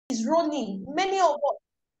is running. Many of us,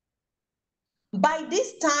 by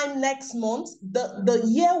this time next month, the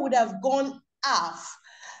year would have gone half.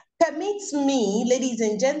 Permit me, ladies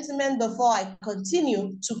and gentlemen, before I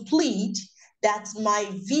continue, to plead that my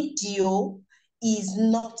video is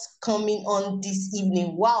not coming on this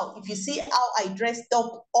evening. Wow, if you see how I dressed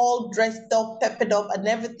up, all dressed up, peppered up and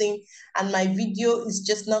everything, and my video is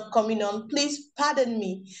just not coming on, please pardon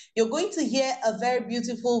me. You're going to hear a very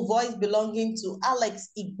beautiful voice belonging to Alex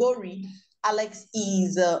Igbori. Alex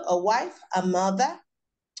is a wife, a mother,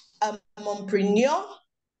 a mompreneur.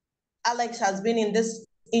 Alex has been in this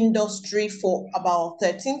industry for about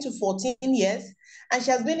 13 to 14 years, and she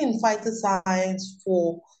has been in phytoscience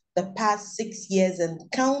for the past 6 years and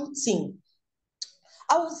counting.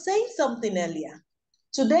 I was saying something earlier.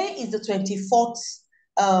 Today is the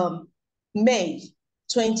 24th May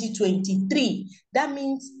 2023. That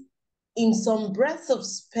means in some breath of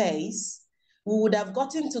space, we would have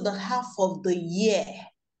gotten to the half of the year.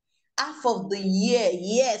 Half of the year,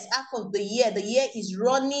 yes, half of the year. The year is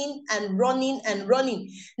running and running and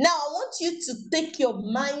running. Now, I want you to take your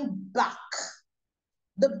mind back.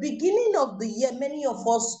 The beginning of the year, many of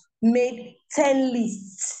us made 10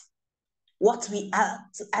 lists. What we are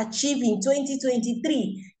to achieve in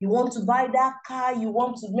 2023. You want to buy that car, you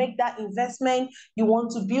want to make that investment, you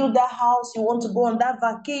want to build that house, you want to go on that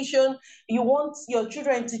vacation, you want your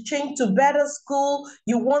children to change to better school,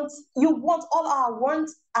 you want all our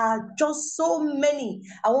wants are just so many.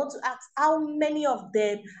 I want to ask, how many of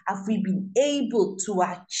them have we been able to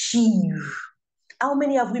achieve? How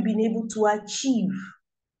many have we been able to achieve?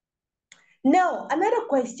 Now, another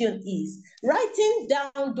question is, writing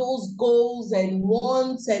down those goals and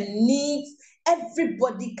wants and needs,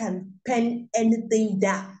 everybody can pen anything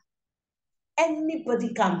down.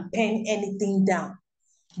 Anybody can pen anything down.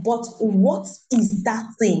 But what is that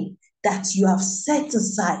thing that you have set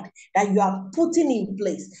aside, that you are putting in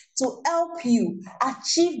place to help you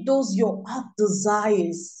achieve those your heart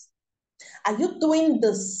desires? Are you doing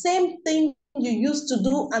the same thing you used to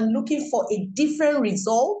do and looking for a different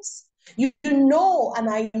result? You know, and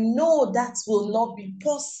I know that will not be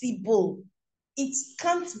possible. It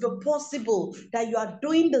can't be possible that you are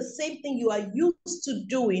doing the same thing you are used to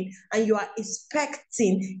doing and you are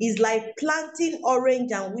expecting. It's like planting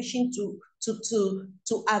orange and wishing to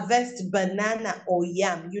harvest banana or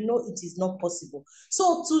yam. You know it is not possible.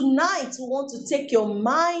 So tonight we want to take your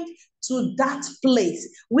mind to that place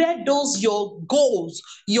where those your goals,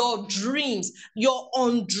 your dreams, your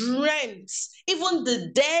undreams, even the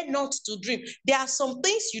dare not to dream. There are some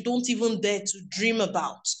things you don't even dare to dream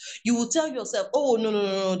about. You will tell yourself, oh,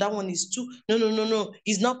 no, that one is too, no,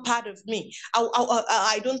 it's not part of me.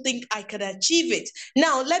 I don't think I can achieve it.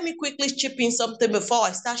 Now, let me quickly chip in something before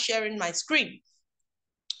I start sharing my screen.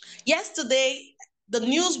 Yesterday, the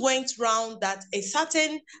news went round that a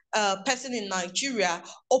certain person in Nigeria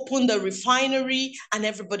opened a refinery and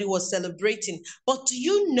everybody was celebrating. But do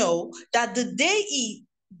you know that the day he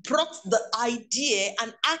brought the idea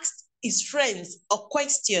and asked his friends a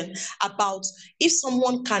question about if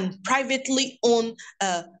someone can privately own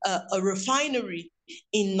a refinery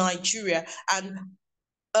in Nigeria, and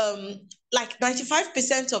like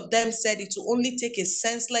 95% of them said it will only take a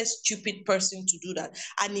senseless, stupid person to do that.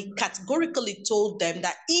 And he categorically told them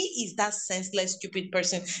that he is that senseless, stupid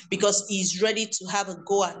person because he's ready to have a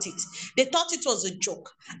go at it. They thought it was a joke.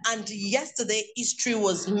 And yesterday, history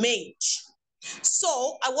was made.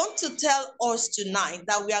 So I want to tell us tonight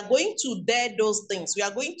that we are going to dare those things. We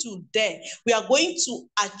are going to dare. We are going to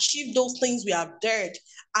achieve those things we have dared.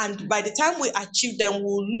 And by the time we achieve them,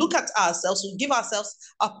 we'll look at ourselves, we'll give ourselves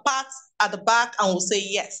a pat at the back and we'll say,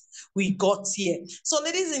 yes, we got here. So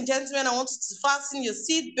ladies and gentlemen, I want you to fasten your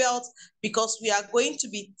seatbelt because we are going to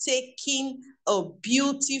be taking a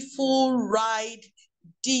beautiful ride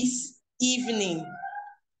this evening.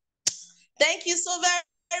 Thank you so very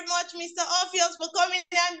much, Mr. Orpheus, for coming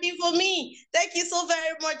and being for me. Thank you so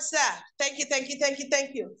very much, sir. Thank you.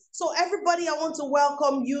 So everybody, I want to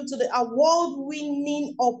welcome you to the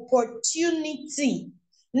award-winning opportunity.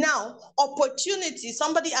 Now, opportunity,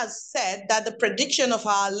 somebody has said that the prediction of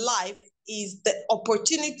our life is the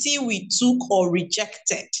opportunity we took or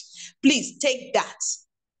rejected. Please take that.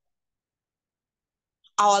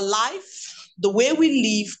 Our life, the way we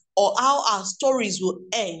live, or how our stories will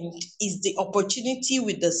end is the opportunity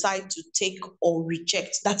we decide to take or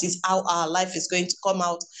reject. That is how our life is going to come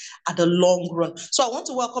out at the long run. So I want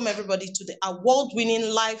to welcome everybody to the award-winning,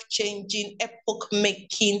 life-changing,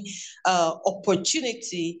 epoch-making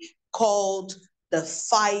opportunity called the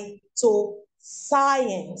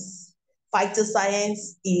Phytoscience. Phytoscience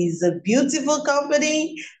is a beautiful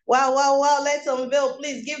company. Wow, wow, wow. Let's unveil.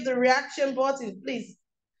 Please give the reaction button, please.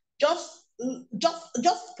 Just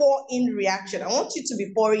pour in reaction. I want you to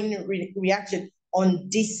be pouring reaction on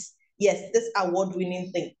this. Yes, this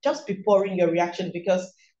award-winning thing. Just be pouring your reaction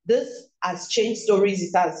because this has changed stories.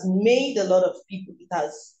 It has made a lot of people.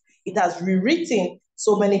 It has rewritten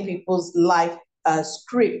so many people's life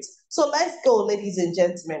script. So let's go, ladies and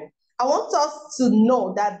gentlemen. I want us to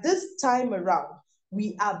know that this time around,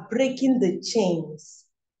 we are breaking the chains.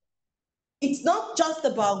 It's not just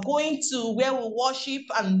about going to where we worship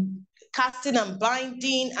and casting and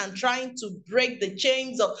binding and trying to break the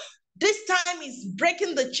chains of. This time is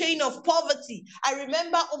breaking the chain of poverty. I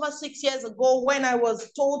remember over 6 years ago when I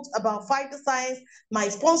was told about phytoscience, my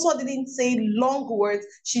sponsor didn't say long words.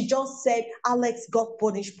 She just said, Alex, God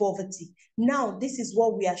punish poverty. Now, this is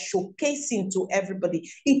what we are showcasing to everybody.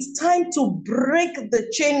 It's time to break the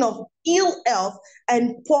chain of ill health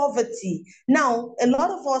and poverty. Now, a lot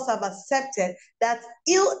of us have accepted that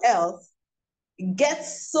ill health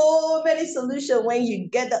gets so many solutions when you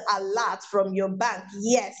get the alert from your bank.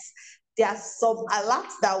 Yes, there are some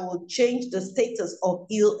alerts that will change the status of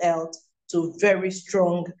ill health to very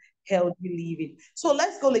strong, healthy living. So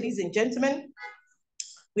let's go, ladies and gentlemen.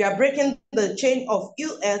 We are breaking the chain of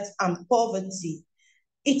ill health and poverty.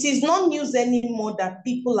 It is not news anymore that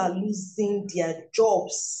people are losing their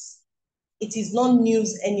jobs. It is not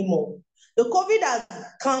news anymore. The COVID has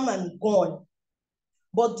come and gone.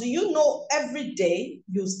 But do you know every day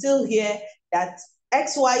you still hear that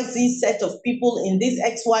XYZ set of people in this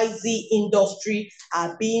XYZ industry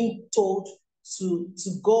are being told to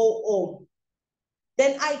go home?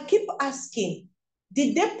 Then I keep asking,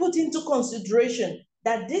 did they put into consideration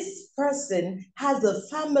that this person has a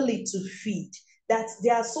family to feed? That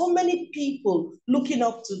there are so many people looking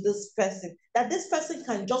up to this person, that this person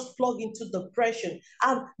can just plug into depression.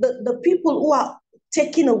 And the people who are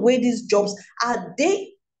taking away these jobs, are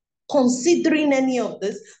they considering any of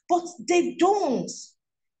this? But they don't.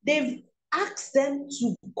 They've asked them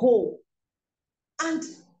to go. And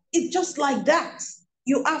it's just like that.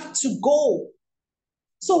 You have to go.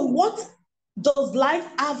 So what does life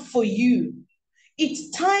have for you?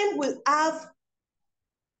 It's time we have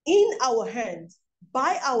in our hands,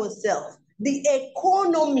 by ourselves, the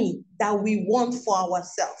economy that we want for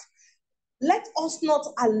ourselves. Let us not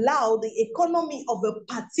allow the economy of a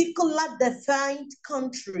particular defined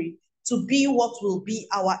country to be what will be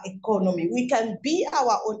our economy. We can be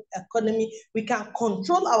our own economy. We can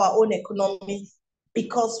control our own economy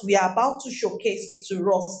because we are about to showcase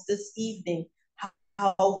to us this evening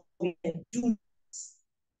how we can do this.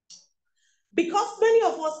 Because many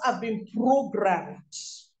of us have been programmed,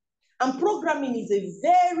 and programming is a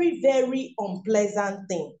very, very unpleasant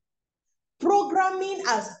thing. Programming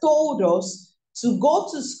has told us to go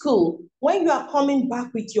to school. When you are coming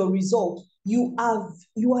back with your result, you are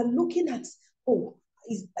looking at, oh,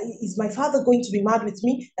 is my father going to be mad with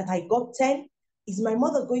me that I got 10? Is my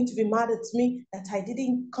mother going to be mad at me that I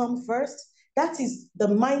didn't come first? That is the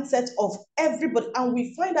mindset of everybody. And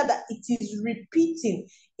we find out that it is repeating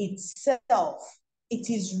itself. It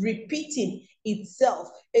is repeating itself.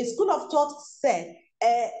 A school of thought said,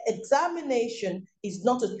 examination is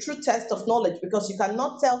not a true test of knowledge because you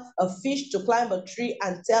cannot tell a fish to climb a tree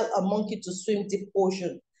and tell a monkey to swim deep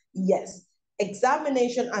ocean. Yes,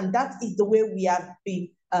 examination, and that is the way we have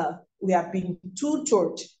been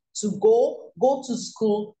tutored to go to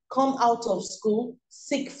school, come out of school,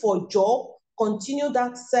 seek for job, continue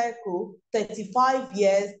that circle, 35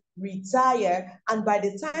 years, retire, and by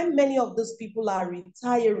the time many of those people are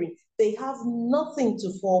retiring, they have nothing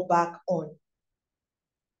to fall back on.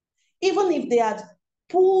 Even if they had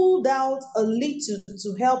pulled out a little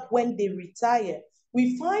to help when they retire,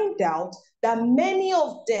 we find out that many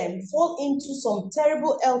of them fall into some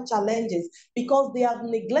terrible health challenges because they have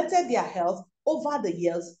neglected their health over the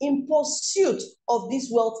years in pursuit of this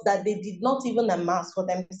wealth that they did not even amass for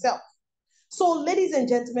themselves. So, ladies and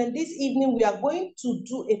gentlemen, this evening we are going to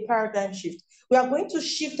do a paradigm shift. We are going to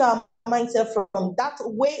shift our mindset from that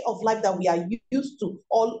way of life that we are used to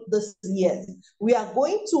all these years. We are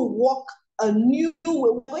going to walk a new way.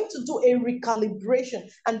 We're going to do a recalibration,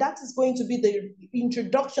 and that is going to be the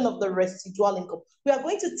introduction of the residual income. We are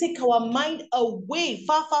going to take our mind away,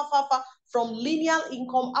 far, far, far, far from linear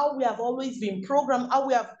income, how we have always been programmed, how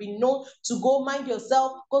we have been known to go mind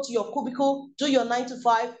yourself, go to your cubicle, do your 9 to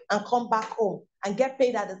 5, and come back home and get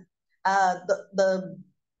paid at the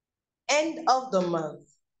end of the month.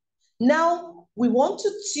 Now, we want to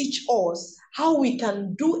teach us how we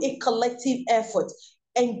can do a collective effort.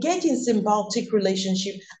 engage in symbiotic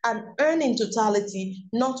relationship, and earn in totality,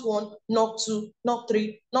 not one, not two, not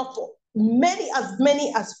three, not four,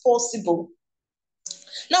 many as possible.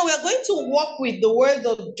 Now we are going to work with the words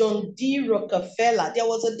of John D. Rockefeller. There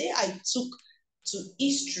was a day I took to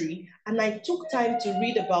history and I took time to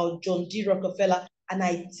read about John D. Rockefeller, and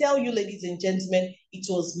I tell you, ladies and gentlemen, it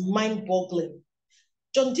was mind-boggling.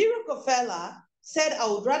 John D. Rockefeller said, I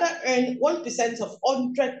would rather earn 1% of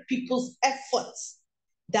 100 people's efforts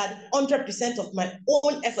than 100% of my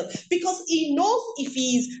own effort, because he knows if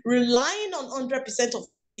he's relying on 100% of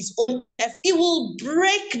his own effort, he will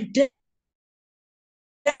break down.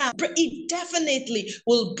 It definitely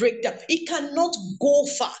will break down. He cannot go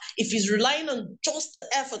far if he's relying on just the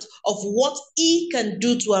effort of what he can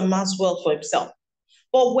do to amass wealth for himself.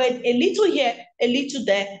 But when a little here, a little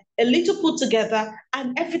there, a little put together,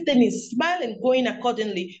 and everything is smiling, going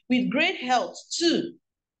accordingly with great health too.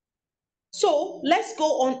 So let's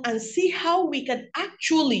go on and see how we can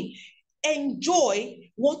actually enjoy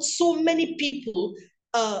what so many people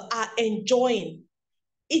are enjoying.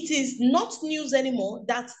 It is not news anymore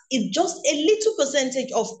that it's just a little percentage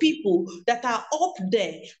of people that are up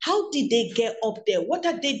there. How did they get up there? What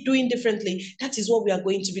are they doing differently? That is what we are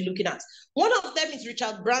going to be looking at. One of them is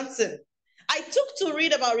Richard Branson. I took to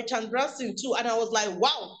read about Richard Branson too, and I was like,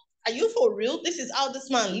 wow, are you for real? This is how this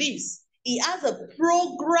man lives. He has a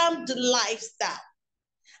programmed lifestyle,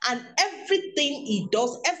 and everything he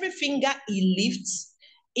does, every finger he lifts,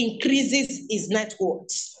 increases his net worth.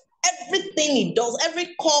 Everything he does,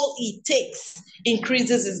 every call he takes,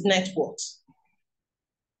 increases his net worth.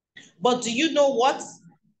 But do you know what?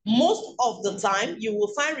 Most of the time, you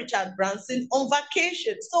will find Richard Branson on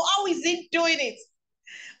vacation. So how is he doing it?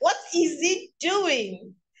 What is he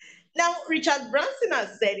doing? Now, Richard Branson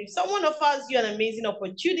has said, if someone offers you an amazing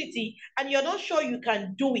opportunity and you're not sure you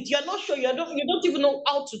can do it, you're not sure, you don't even know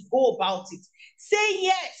how to go about it, say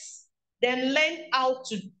yes, then learn how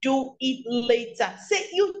to do it later.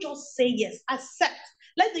 You just say yes, accept.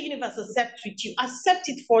 Let the universe accept with you. Accept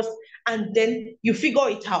it first, and then you figure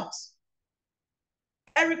it out.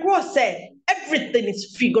 Eric Ross said, everything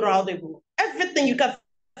is figure outable. Everything, you can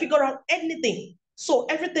figure out anything. So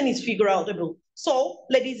everything is figure outable. So,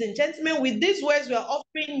 ladies and gentlemen, with these words, we are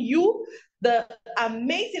offering you the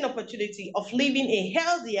amazing opportunity of living a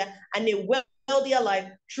healthier and a wealthier life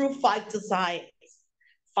through Phytoscience.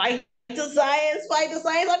 Phytoscience. Have you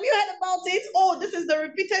heard about it? Oh, this is the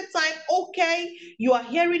repeated time. Okay, you are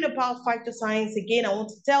hearing about Phytoscience again. I want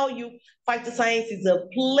to tell you, Phytoscience is a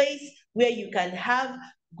place where you can have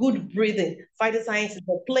good breathing. Phytoscience is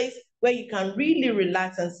a place where you can really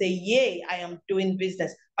relax and say, yay, I am doing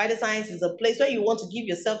business. Phytoscience is a place where you want to give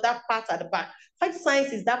yourself that pat at the back.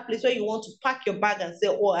 Phytoscience is that place where you want to pack your bag and say,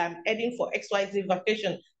 oh, I'm heading for XYZ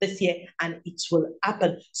vacation this year, and it will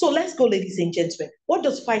happen. So let's go, ladies and gentlemen. What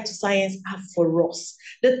does Phytoscience have for us?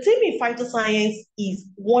 The team in Phytoscience is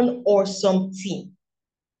one awesome team.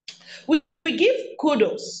 We give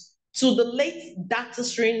kudos to the late Dr.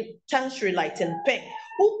 Chancery Lighten Peng,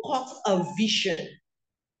 who caught a vision.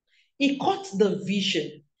 He caught the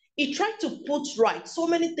vision. He tried to put right so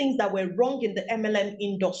many things that were wrong in the MLM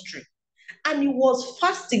industry. And he was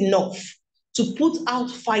fast enough to put out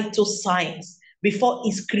Phytoscience before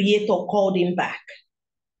his creator called him back.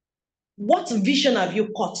 What vision have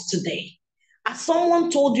you caught today? Has someone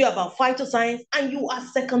told you about Phytoscience and you are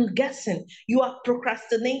second guessing, you are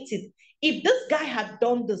procrastinating? If this guy had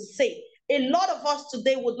done the same, a lot of us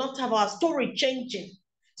today would not have our story changing.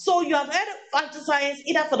 So you have heard of Phytoscience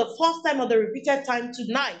either for the first time or the repeated time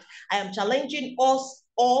tonight. I am challenging us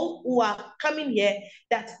all who are coming here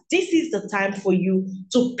that this is the time for you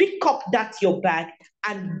to pick up your bag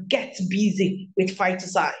and get busy with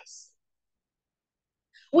Phytoscience.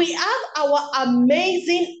 We have our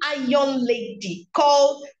amazing iron lady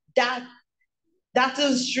called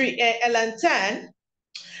String Elantan.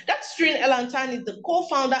 That String Elantan is the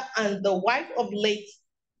co-founder and the wife of late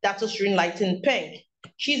Dr. String Lighten Peng.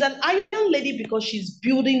 She's an iron lady because she's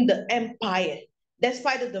building the empire.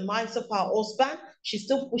 Despite the demise of her husband, she's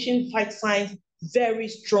still pushing Phytoscience very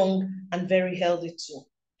strong and very healthy too.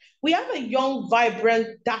 We have a young,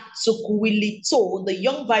 vibrant Dr. Kuwilito, the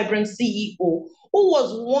young, vibrant CEO, who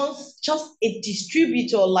was once just a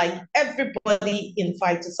distributor like everybody in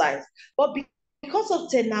Phytoscience. But because of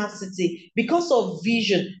tenacity, because of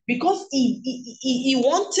vision, because he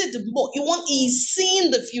wanted more, he's seeing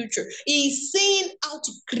the future, he's seeing how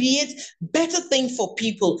to create better things for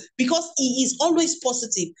people, because he is always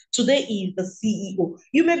positive. Today he is the CEO.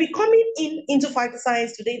 You may be coming into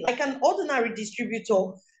Phytoscience today like an ordinary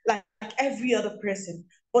distributor, like every other person.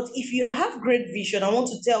 But if you have great vision, I want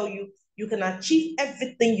to tell you, you can achieve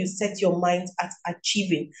everything you set your mind at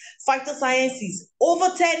achieving. Phytoscience is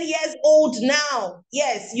over 10 years old now.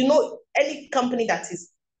 Yes, you know, any company that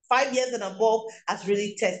is 5 years and above has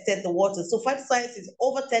really tested the water. So Phytoscience is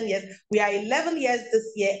over 10 years. We are 11 years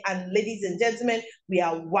this year, and ladies and gentlemen, we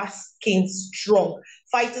are working strong.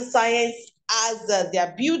 Phytoscience, as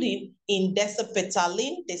their building in Desert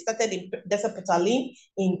Petalin. They started in Desert Petalin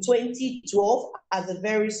in 2012 as a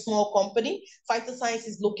very small company. Phytoscience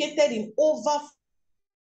is located in over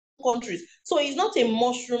countries. So it's not a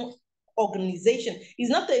mushroom organization.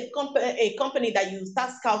 It's not a company that you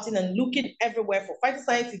start scouting and looking everywhere for.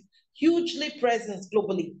 Phytoscience is hugely present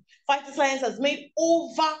globally. Phytoscience has made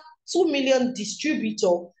over 2 million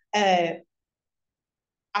distributors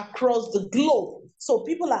across the globe. So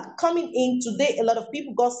people are coming in today. A lot of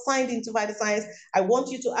people got signed into Phytoscience. I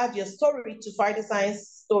want you to add your story to Phytoscience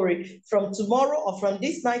story from tomorrow or from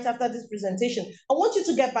this night after this presentation. I want you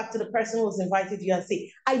to get back to the person who's invited you and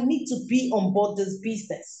say, I need to be on board this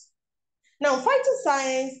business. Now,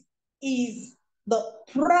 Phytoscience is the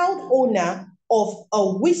proud owner of a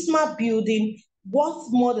Wisma building worth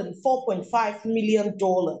more than $4.5 million.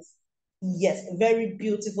 Yes, a very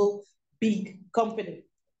beautiful, big company.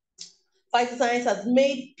 Phytoscience has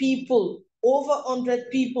made people, over 100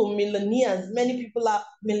 people, millionaires. Many people are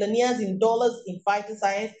millionaires in dollars in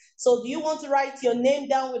Phytoscience. So do you want to write your name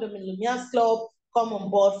down with the Millionaires Club? Come on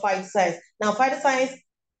board Phytoscience. Now, Phytoscience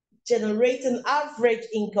generates an average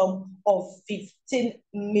income of $15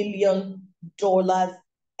 million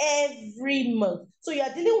every month. So you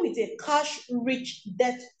are dealing with a cash-rich,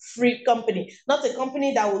 debt-free company, not a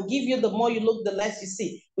company that will give you the more you look, the less you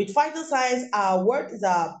see. With Phytoscience, our word is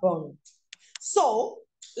our bond. So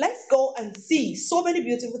let's go and see so many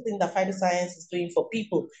beautiful things that Phytoscience is doing for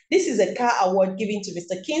people. This is a car award given to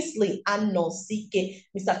Mr. Kingsley Anosike.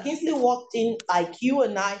 Mr. Kingsley walked in like you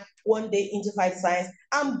and I one day into Phytoscience,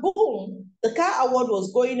 and boom, the car award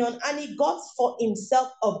was going on, and he got for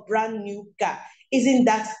himself a brand new car. Isn't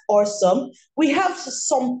that awesome? We have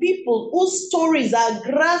some people whose stories are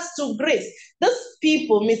grass to grace. These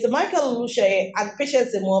people, Mr. Michael Lushaye and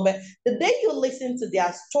Patience Emobe, the day you listen to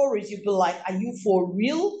their stories, you'll be like, are you for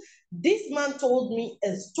real? This man told me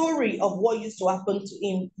a story of what used to happen to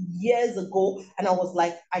him years ago. And I was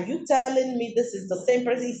like, are you telling me this is the same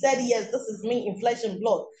person? He said, yes, this is me in flesh and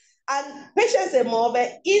blood. And Patience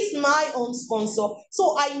Emobe is my own sponsor.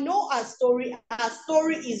 So I know her story. Her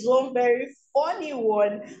story is one very funny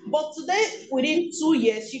one. But today, within 2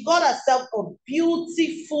 years, she got herself a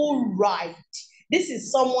beautiful ride. This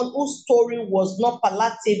is someone whose story was not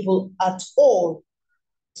palatable at all.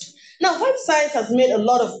 Now, Phytoscience has made a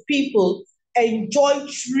lot of people enjoy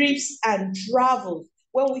trips and travel.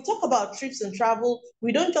 When we talk about trips and travel,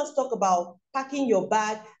 we don't just talk about packing your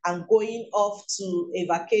bag and going off to a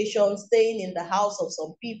vacation, staying in the house of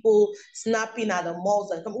some people, snapping at the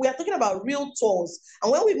malls. And we are talking about real tours.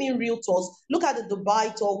 And when we mean real tours, look at the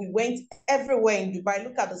Dubai tour. We went everywhere in Dubai.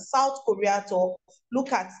 Look at the South Korea tour.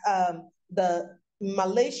 Look at the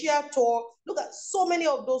Malaysia tour. Look at so many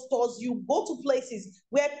of those tours. You go to places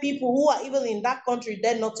where people who are even in that country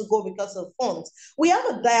dare not to go because of funds. We have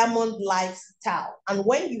a diamond lifestyle. And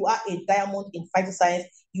when you are a diamond in Phytoscience,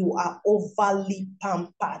 you are overly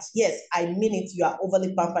pampered. Yes, I mean it, you are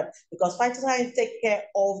overly pampered because Phytoscience take care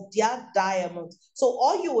of their diamonds. So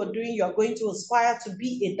all you are doing, you are going to aspire to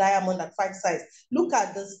be a diamond at Phytoscience. Look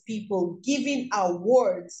at these people giving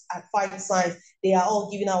awards at Phytoscience. They are all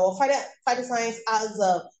giving awards. Phytoscience as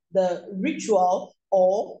the ritual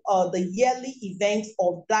or the yearly event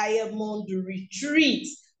of diamond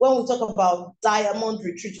retreats. When we talk about diamond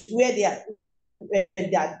retreats, where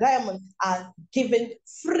their diamonds are given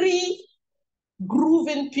free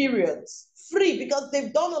grooving periods, free because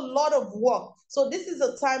they've done a lot of work. So this is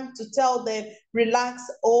a time to tell them, relax,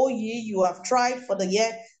 oh ye, you have tried for the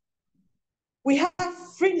year. We have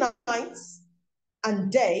free nights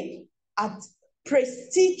and day at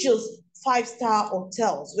prestigious 5-star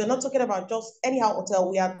hotels. We're not talking about just anyhow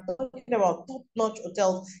hotel. We are talking about top-notch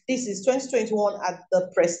hotels. This is 2021 at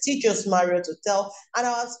the prestigious Marriott Hotel. And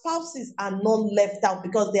our spouses are not left out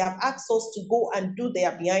because they have access to go and do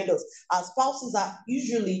their behind us. Our spouses are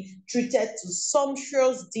usually treated to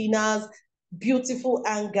sumptuous dinners, beautiful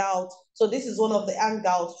hangouts. So this is one of the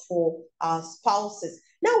hangouts for our spouses.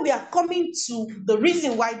 Now we are coming to the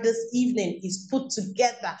reason why this evening is put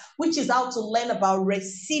together, which is how to learn about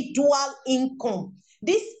residual income.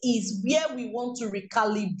 This is where we want to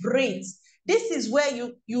recalibrate. This is where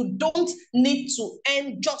you don't need to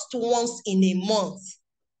earn just once in a month.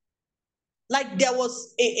 Like there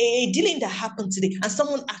was a dealing that happened today, and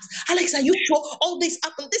someone asked, Alex, are you sure all this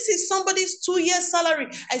happened? This is somebody's 2-year salary.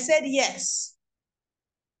 I said, yes.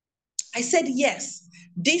 I said, yes.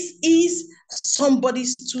 This is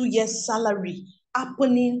somebody's 2-year salary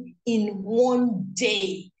happening in one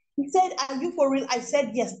day. He said, are you for real? I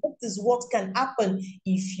said, yes, this is what can happen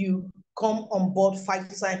if you come on board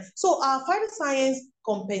Phytoscience. So our Phytoscience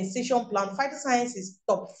compensation plan, Phytoscience is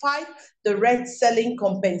top 5, the red selling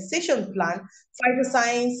compensation plan.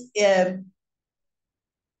 Phytoscience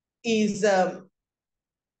is a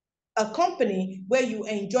company where you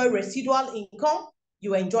enjoy residual income,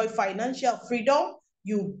 you enjoy financial freedom,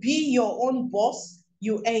 you be your own boss,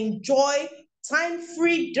 you enjoy time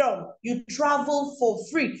freedom, you travel for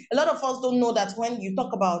free. A lot of us don't know that when you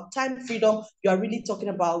talk about time freedom, you are really talking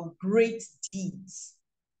about great deeds.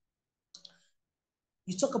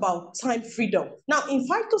 You talk about time freedom. Now, in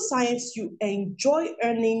Phytoscience, you enjoy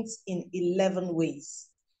earnings in 11 ways,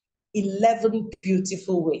 11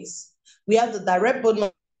 beautiful ways. We have the direct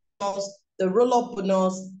bonus, the roll-up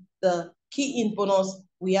bonus, the key-in bonus,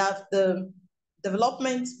 we have the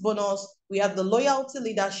development bonus, we have the loyalty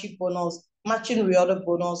leadership bonus, matching reorder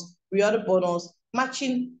bonus,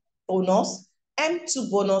 matching bonus, M2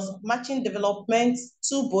 bonus, matching development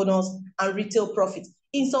 2 bonus, and retail profit.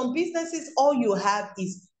 In some businesses, all you have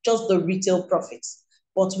is just the retail profits.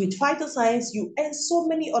 But with Phytoscience, you earn so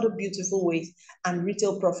many other beautiful ways, and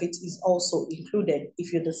retail profit is also included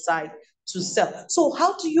if you decide to sell. So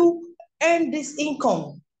how do you earn this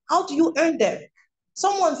income? How do you earn them?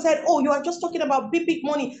 Someone said, oh, you are just talking about big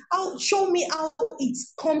money. Show me how it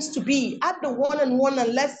comes to be. Add the 1 and 1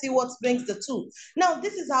 and let's see what brings the 2. Now,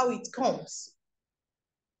 this is how it comes.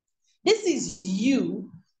 This is you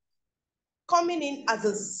coming in as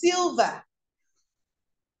a silver.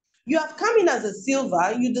 You have come in as a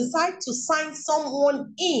silver, you decide to sign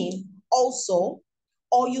someone in also,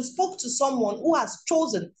 or you spoke to someone who has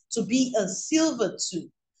chosen to be a silver too.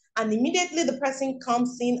 And immediately the person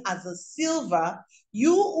comes in as a silver,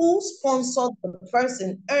 you who sponsored the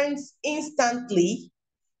person earns instantly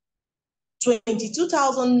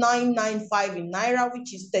 22,995 in Naira,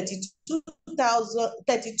 which is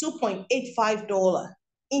 $32.85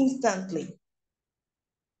 instantly.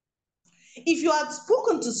 If you had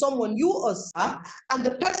spoken to someone, you or sir, and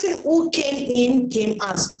the person who came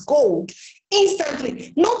as gold,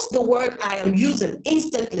 instantly, not the word I am using,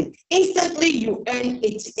 instantly you earn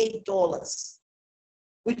 $88,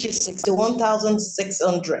 which is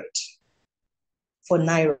 61,600 for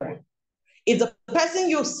Naira. If the person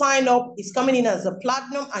you sign up is coming in as a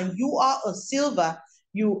platinum and you are a silver,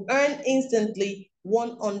 you earn instantly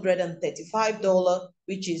 $135,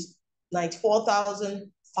 which is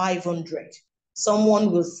 94,500.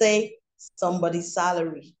 Someone will say somebody's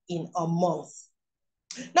salary in a month.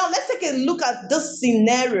 Now let's take a look at this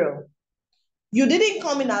scenario. You didn't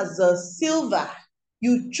come in as a silver.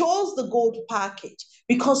 You chose the gold package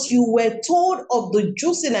because you were told of the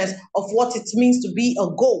juiciness of what it means to be a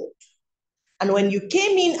gold. And when you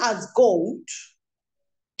came in as gold,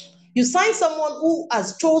 you signed someone who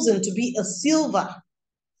has chosen to be a silver.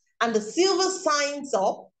 And the silver signs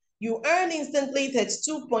up, you earn instantly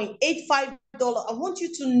 $32.85. I want you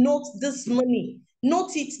to note this money.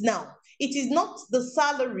 Note it now. It is not the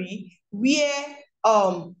salary where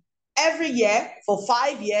every year for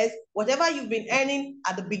 5 years, whatever you've been earning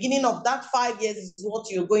at the beginning of that 5 years is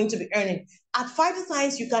what you're going to be earning. At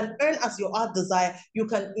Phytoscience, you can earn as your heart desire. You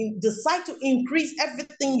can decide to increase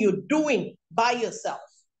everything you're doing by yourself.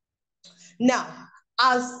 Now,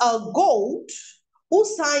 as a gold, who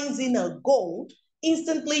signs in a gold,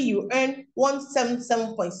 instantly you earn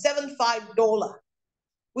 $177.75,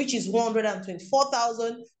 which is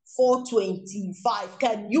 $124,425.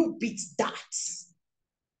 Can you beat that?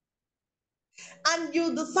 And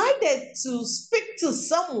you decided to speak to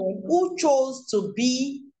someone who chose to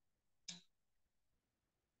be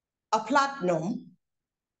a platinum,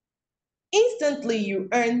 instantly you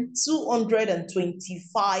earn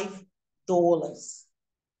 $225,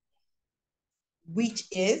 which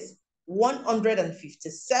is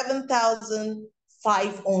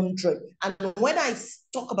 $157,500. And when I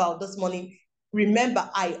talk about this money, remember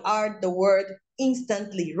I add the word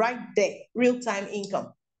instantly right there, real-time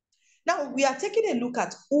income. Now we are taking a look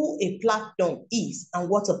at who a platinum is and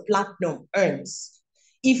what a platinum earns.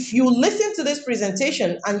 If you listen to this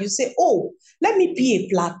presentation and you say, oh, let me be a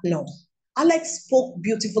platinum. Alex spoke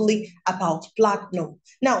beautifully about platinum.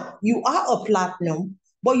 Now, you are a platinum.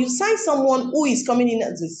 But you sign someone who is coming in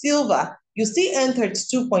as a silver, you still earn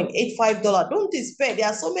 $32.85. Don't despair. There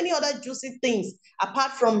are so many other juicy things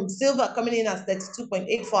apart from silver coming in as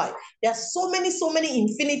 32.85. There are so many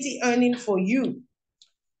infinity earning for you.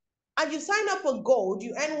 And you sign up for gold,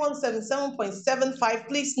 you earn 177.75.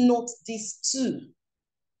 Please note this too.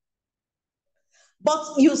 But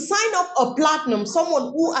you sign up a platinum,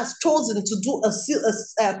 someone who has chosen to do a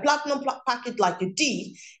platinum packet like you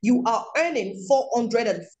did, you are earning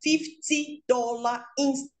 $450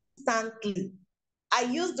 instantly. I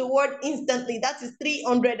use the word instantly. That is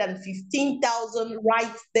 315,000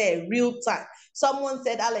 right there, real time. Someone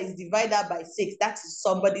said, Alex, divide that by 6. That is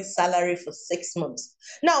somebody's salary for 6 months.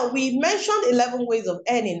 Now, we mentioned 11 ways of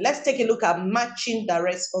earning. Let's take a look at matching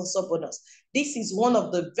direct sponsor bonus. This is one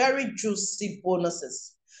of the very juicy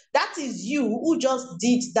bonuses. That is you who just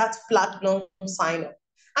did that platinum sign up.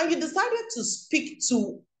 And you decided to speak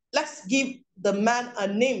to, let's give the man a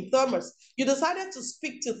name, Thomas. You decided to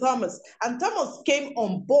speak to Thomas, and Thomas came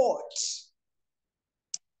on board.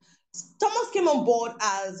 Thomas came on board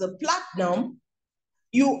as a platinum.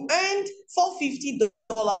 You earned $450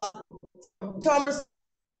 from Thomas'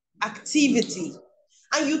 activity.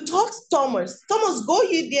 And you taught Thomas, go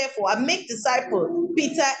ye therefore and make disciples,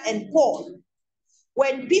 Peter and Paul.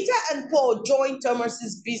 When Peter and Paul joined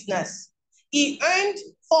Thomas's business, he earned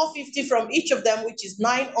 $450 from each of them, which is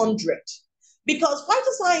 $900. Because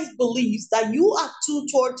Phytoscience believes that you are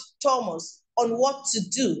tutored Thomas on what to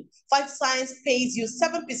do. Phytoscience pays you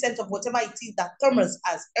 7% of whatever it is that Thomas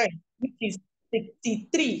has earned, which is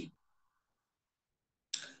 63,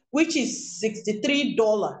 which is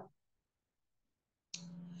 $63.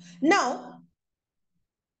 Now,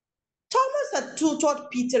 Thomas had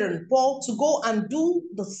tutored Peter and Paul to go and do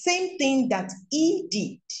the same thing that he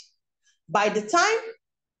did. By the time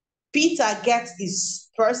Peter gets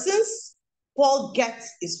his persons, Paul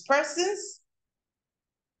gets his persons,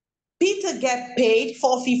 Peter gets paid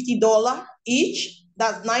 $450 each,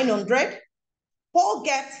 that's $900. Paul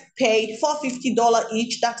gets paid $450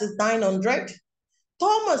 each, that is $900.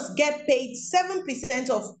 Thomas gets paid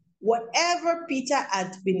 7% of whatever Peter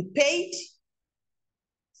had been paid,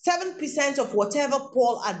 7% of whatever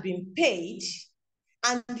Paul had been paid,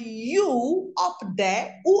 and you up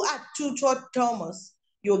there who had tutored Thomas,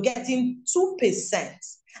 you're getting 2%.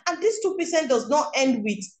 And this 2% does not end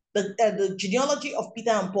with the genealogy of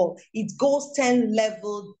Peter and Paul. It goes 10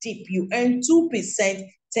 level deep. You earn 2%,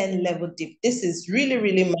 10 level deep. This is really,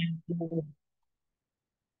 really mind-blowing.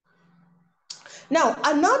 Now,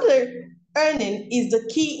 another earning is the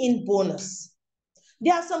key-in bonus.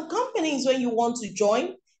 There are some companies when you want to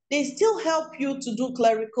join, they still help you to do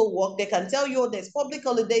clerical work. They can tell you there's public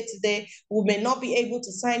holiday today, we may not be able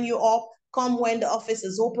to sign you up, come when the office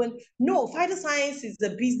is open. No, Phytoscience is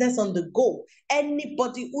a business on the go.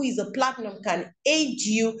 Anybody who is a platinum can aid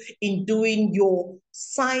you in doing your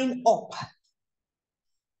sign up.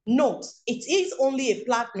 Note, it is only a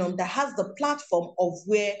platinum that has the platform of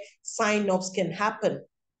where sign-ups can happen.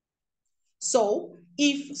 So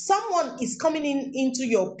if someone is coming into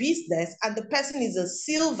your business and the person is a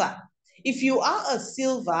silver, if you are a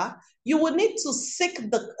silver, you will need to seek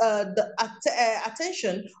the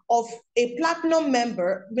attention of a platinum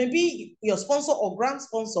member, maybe your sponsor or grand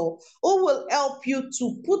sponsor, who will help you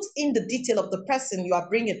to put in the detail of the person you are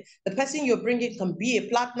bringing. The person you're bringing can be a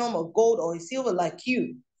platinum or gold or a silver like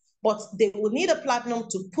you, but they will need a platinum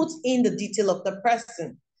to put in the detail of the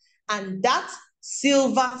person. And that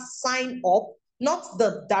silver sign up, not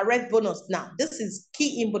the direct bonus now. This is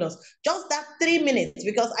key in bonus. Just that 3 minutes,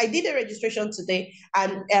 because I did a registration today,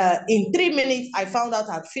 and in 3 minutes, I found out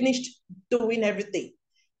I'd finished doing everything.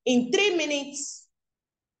 In 3 minutes,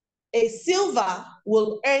 a silver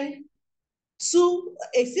will earn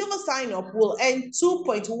a silver sign up will earn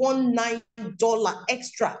 $2.19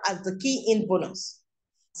 extra as the key in bonus.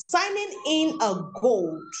 Signing in a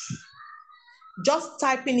gold, just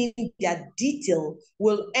typing in their detail,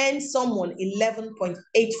 will earn someone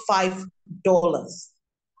 $11.85.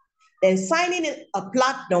 Then signing in a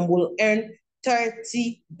platinum will earn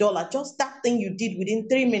 $30. Just that thing you did within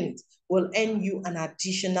 3 minutes will earn you an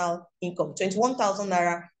additional income. 21,000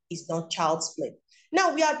 Naira is not child's play.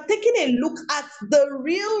 Now we are taking a look at the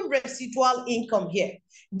real residual income here.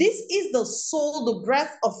 This is the soul, the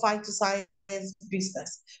breath of Phytoscience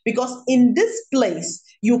business, because in this place,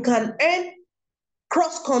 you can earn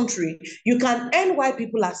cross-country, you can earn while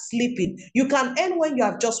people are sleeping, you can earn when you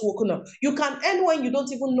have just woken up, you can earn when you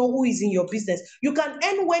don't even know who is in your business, you can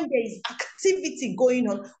earn when there is activity going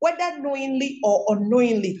on, whether knowingly or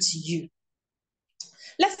unknowingly to you.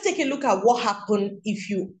 Let's take a look at what happens if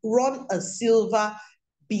you run a silver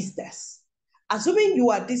business. Assuming you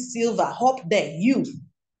are this silver up there,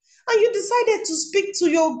 and you decided to speak to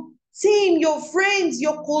your team, your friends,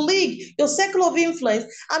 your colleague, your circle of influence,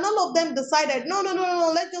 and all of them decided, no,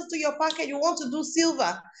 let's just do your package. You want to do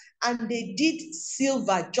silver. And they did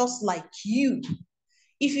silver just like you.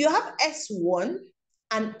 If you have S1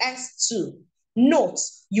 and S2, note,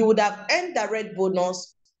 you would have earned direct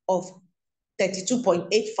bonus of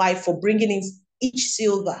 32.85 for bringing in each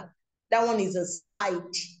silver. That one is a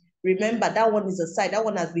side. Remember, that one is a side. That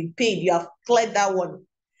one has been paid. You have cleared that one.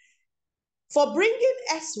 For bringing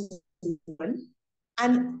S1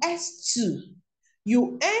 and S2,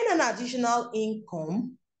 you earn an additional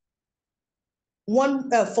income,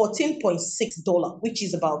 $14.6, which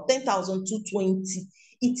is about $10,220.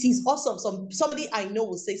 It is awesome. Somebody I know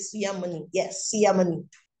will say, Sia money. Yes, Sia money.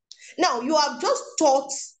 Now, you have just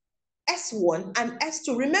taught S1 and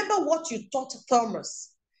S2. Remember what you taught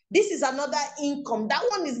Thomas. This is another income. That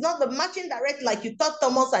one is not the matching direct like you taught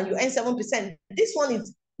Thomas and you earn 7%. This one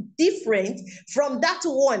is different from that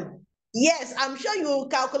one. Yes, I'm sure you're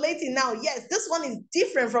calculating now. Yes, this one is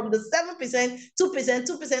different from the 7%, 2%,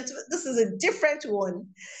 2%. This is a different one.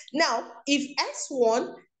 Now, if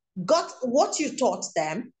S1 got what you taught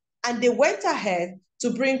them and they went ahead to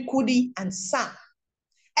bring Kudi and Sam,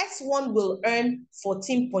 S1 will earn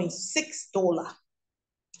 $14.6.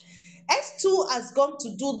 S2 has gone to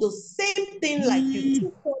do the same thing like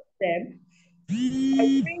you taught them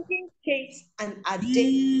by bringing Kate and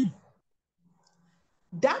Ade.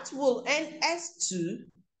 That will earn S2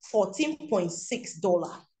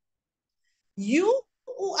 $14.6. You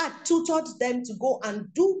who had tutored them to go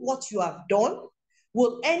and do what you have done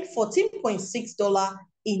will earn $14.6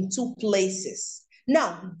 in two places.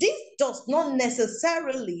 Now, this does not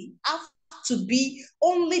necessarily have to be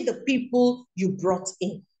only the people you brought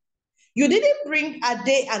in. You didn't bring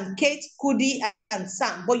Ade and Kate, Kudi, and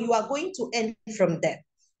Sam, but you are going to earn from them.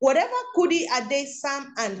 Whatever Kudi, Ade,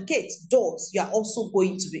 Sam, and Kate does, you are also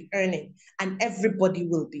going to be earning, and everybody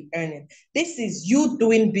will be earning. This is you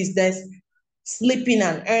doing business, sleeping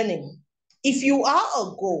and earning. If you are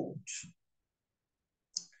a gold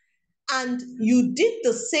and you did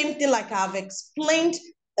the same thing like I've explained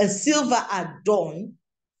a silver had done,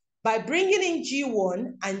 by bringing in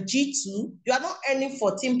G1 and G2, you are not earning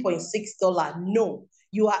 $14.6. No,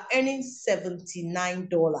 you are earning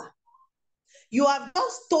 $79. You have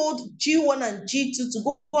just told G1 and G2 to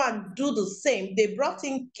go and do the same. They brought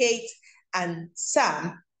in Kate and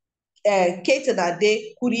Sam, Kate and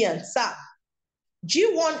Ade, Kudi and Sam.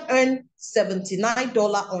 G1 earned $79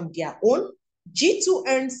 on their own. G2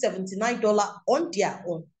 earned $79 on their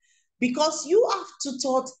own. Because you have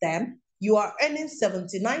tutored them, you are earning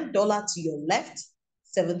 $79 to your left,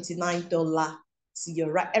 $79 to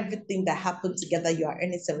your right. Everything that happened together, you are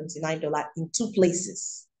earning $79 in two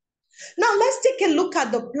places. Now, let's take a look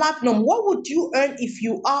at the platinum. What would you earn if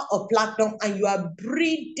you are a platinum and you are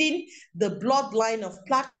breeding the bloodline of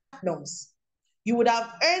platinums? You would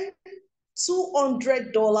have earned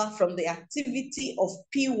 $200 from the activity of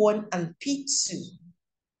P1 and P2.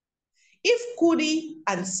 If Kudi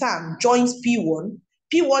and Sam joins P1,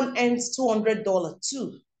 P1 earns $200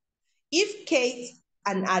 too. If Kate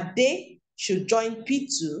and Ade should join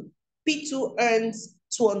P2, P2 earns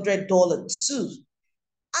 $200 too.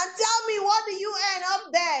 And tell me, what do you earn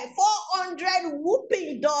up there? $400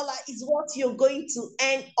 whooping dollar is what you're going to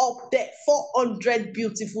earn up there. $400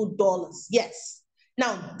 beautiful dollars. Yes.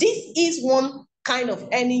 Now, this is one kind of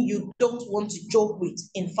earning you don't want to joke with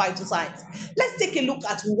in phytoscience. Let's take a look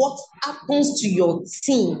at what happens to your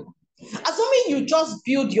team. Assuming you just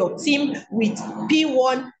build your team with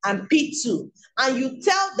P1 and P2, and you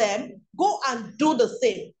tell them, go and do the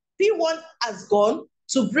same. P1 has gone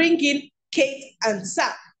to bring in Kate and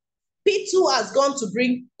Sam. P2 has gone to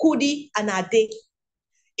bring Kudi and Ade.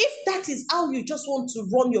 If that is how you just want to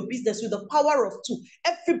run your business with the power of two,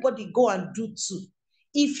 everybody go and do two.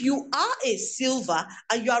 If you are a silver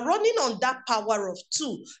and you are running on that power of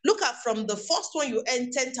two, look at from the first one you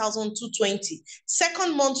earn 10,220.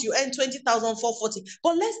 Second month you earn 20,440.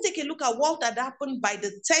 But let's take a look at what had happened by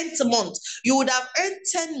the 10th month. You would have earned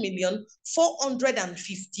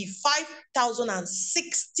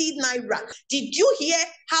 10,455,060 naira. Did you hear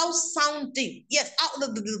how sounding? Yes,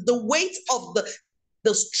 the weight of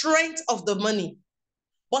the strength of the money.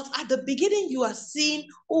 But at the beginning, you are seeing,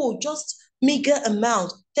 oh, just meager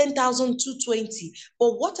amount, 10,220.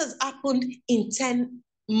 But what has happened in 10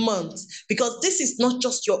 months, because this is not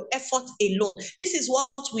just your effort alone. This is what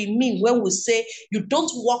we mean when we say you don't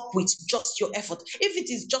work with just your effort. If it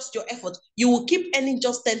is just your effort, you will keep earning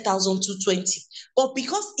just 10,220. But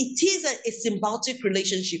because it is a symbiotic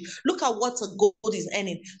relationship, look at what a gold is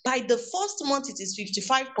earning. By the first month, it is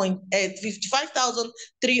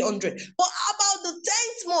 55,300. But about the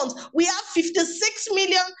 10th month, we have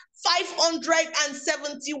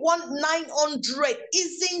 56,571,900.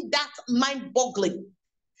 Isn't that mind-boggling?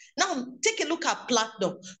 Now, take a look at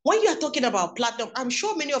platinum. When you are talking about platinum, I'm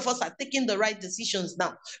sure many of us are taking the right decisions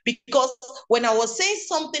now, because when I was saying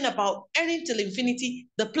something about earning till infinity,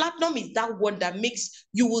 the platinum is that one that makes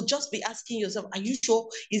you will just be asking yourself, are you sure?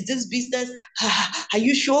 Is this business? Are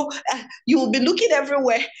you sure? You will be looking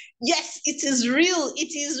everywhere. Yes, it is real.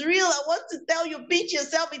 It is real. I want to tell you, pinch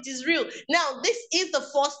yourself, it is real. Now, this is the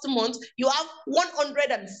first month. You have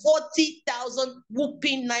 140,000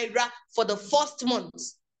 whooping naira for the first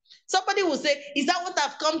month. Somebody will say, is that what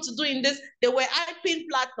I've come to do in this? They were hyping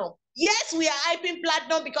platinum. Yes, we are hyping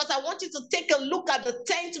platinum because I want you to take a look at the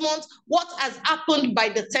 10th month, what has happened by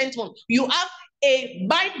the 10th month. You have a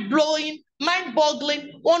mind-blowing,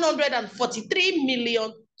 mind-boggling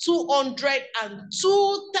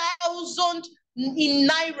 143,202,000 in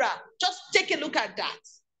naira. Just take a look at that.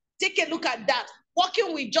 Take a look at that.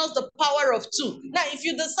 Working with just the power of 2. Now, if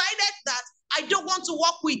you decided that I don't want to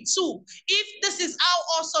work with 2. If this is how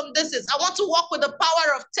awesome this is, I want to work with the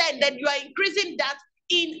power of 10, then you are increasing that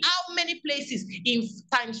in how many places? In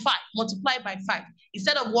times 5, multiplied by 5.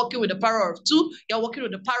 Instead of working with the power of 2, you're working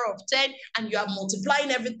with the power of 10, and you are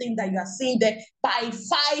multiplying everything that you are seeing there by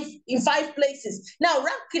 5 in 5 places. Now,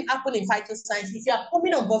 rank can happen in phytoscience. If you are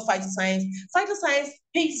coming on board phytoscience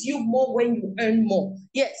pays you more when you earn more.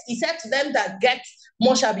 Yes, he said to them that get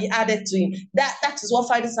more shall be added to him. That is what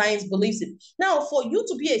phytoscience believes in. Now, for you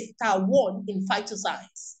to be a star 1 in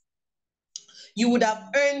phytoscience, you would have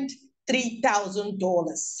earned $3,000.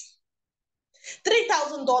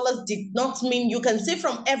 $3,000 did not mean, you can see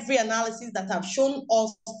from every analysis that I've shown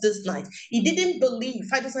us this night, he didn't believe,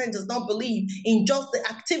 phytoscience does not believe in just the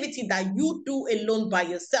activity that you do alone by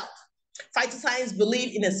yourself. Phytoscience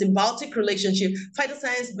believe in a symbiotic relationship.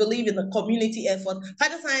 Phytoscience believe in the community effort.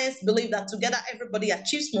 Phytoscience believe that together everybody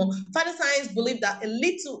achieves more. Phytoscience believe that a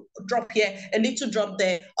little drop here, a little drop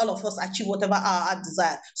there, all of us achieve whatever our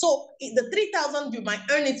desire. So the 3,000, you might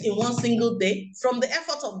earn it in one single day from the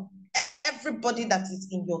effort of everybody that is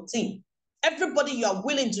in your team. Everybody you are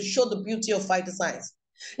willing to show the beauty of phytoscience.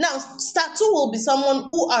 Now, star 2 will be someone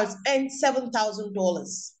who has earned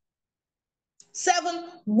 $7,000.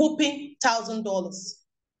 $7,000.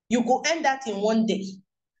 You could earn that in one day.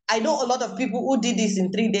 I know a lot of people who did this in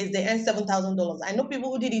 3 days, they earned $7,000. I know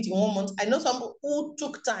people who did it in 1 month. I know some who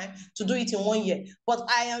took time to do it in 1 year. But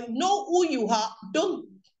I know who you are.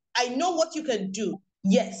 I know what you can do.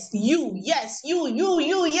 Yes, you, yes, you,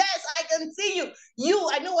 yes, I can see you.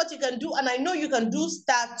 I know what you can do, and I know you can do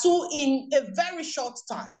star 2 in a very short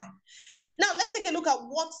time. Now, let's take a look at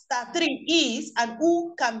what star 3 is and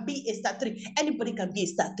who can be a star 3. Anybody can be a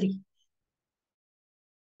star 3.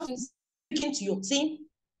 Speaking to your team,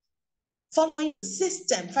 following the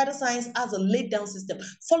system. Phytoscience has a laid down system.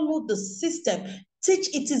 Follow the system. Teach.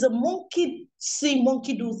 It is a monkey see,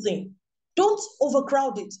 monkey do thing. Don't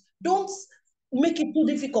overcrowd it. Don't make it too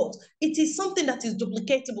difficult. It is something that is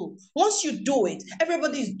duplicatable. Once you do it,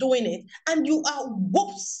 everybody is doing it, and you are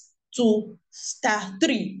whoops to star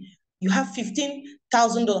 3. You have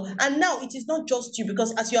 $15,000. And now it is not just you,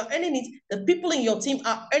 because as you are earning it, the people in your team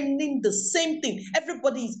are earning the same thing.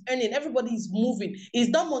 Everybody is earning, everybody is moving. It's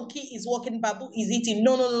not monkey is walking, babu is eating.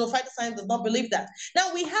 No. Phytoscience does not believe that.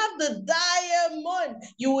 Now we have the diamond.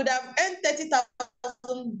 You would have earned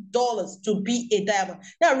 $30,000 to be a diamond.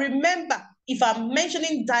 Now remember, if I'm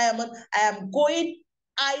mentioning diamond, I am going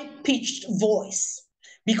high-pitched voice,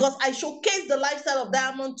 because I showcase the lifestyle of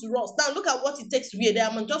diamond to us. Now look at what it takes to be a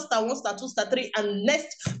diamond. Just star 1, star 2, star 3, and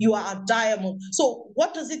next you are a diamond. So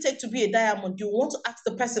what does it take to be a diamond? You want to ask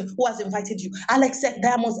the person who has invited you. Alex said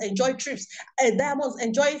diamonds enjoy trips. Diamonds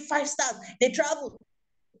enjoy 5 stars. They travel.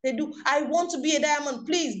 They do. I want to be a diamond.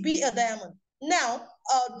 Please be a diamond. Now,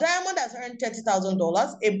 a diamond has earned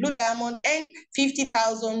 $30,000. A blue diamond earned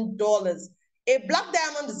 $50,000. A black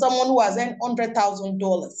diamond is someone who has earned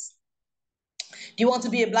 $100,000. Do you want to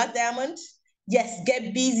be a black diamond? Yes,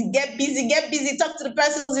 get busy. Talk to the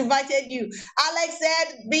person who's invited you. Alex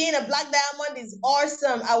said, being a black diamond is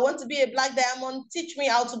awesome. I want to be a black diamond. Teach me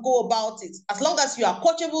how to go about it. As long as you are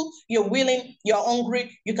coachable, you're willing, you're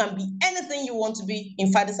hungry, you can be anything you want to be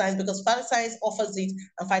in Phytoscience, because Phytoscience offers it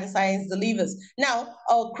and Phytoscience delivers. Now,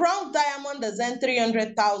 a crown diamond has earned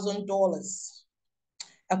 $300,000.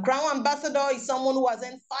 A crown ambassador is someone who has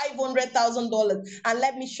earned $500,000. And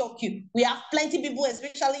let me shock you, we have plenty of people,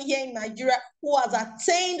 especially here in Nigeria, who has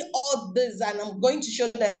attained all this, and I'm going to show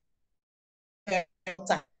them.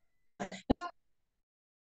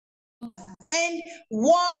 And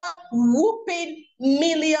 $1 whooping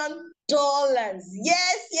million.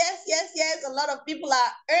 Yes. A lot of people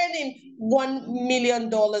are earning $1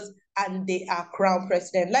 million and they are crown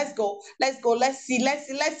president. Let's go. Let's see.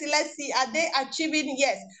 Are they achieving?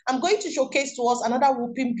 Yes. I'm going to showcase to us another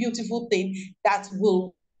whooping beautiful thing that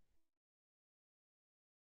will.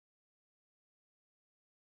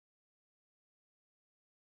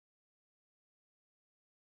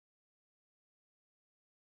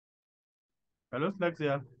 Hello,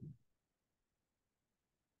 Slexia.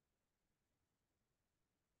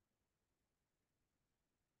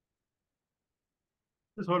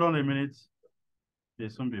 Just hold on a minute. They'll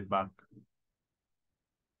soon be back.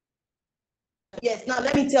 Yes, now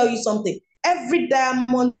let me tell you something. Every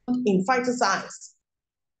diamond in phytoscience,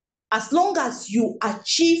 as long as you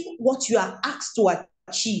achieve what you are asked to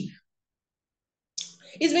achieve.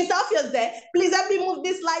 Is Mr. Obvious there? Please help me move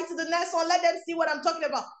this slide to the next one. Let them see what I'm talking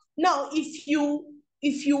about. Now, if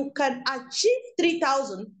you can achieve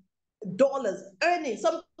 $3,000 earning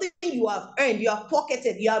something you have earned, you have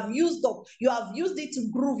pocketed, you have used up, you have used it to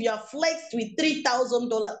groove, you have flexed with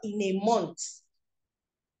 $3,000 in a month.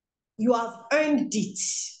 You have earned it.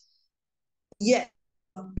 Yes,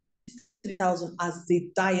 3,000 as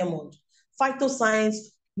the diamond. Phytoscience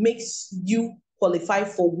makes you qualify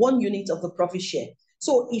for 1 unit of the profit share.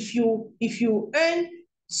 So if you earn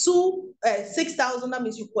 6,000, that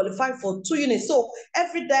means you qualify for 2 units. So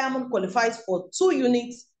every diamond qualifies for 2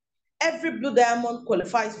 units. Every blue diamond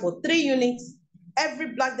qualifies for 3 units.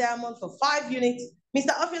 Every black diamond for 5 units.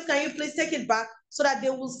 Mr. Office, can you please take it back so that they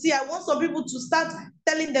will see? I want some people to start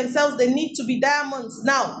telling themselves they need to be diamonds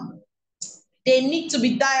now. They need to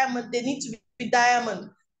be diamond. They need to be diamond.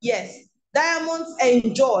 Yes, diamonds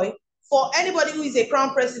enjoy. For anybody who is a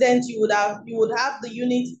crown president, you would have the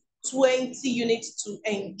unit 20 units to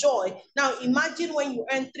enjoy. Now imagine when you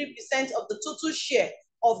earn 3% of the total share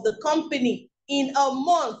of the company in a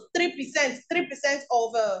month. 3%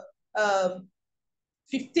 of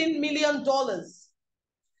 $15 million.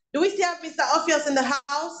 Do we still have Mr. Office in the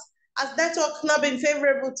house? Has network not been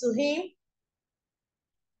favorable to him?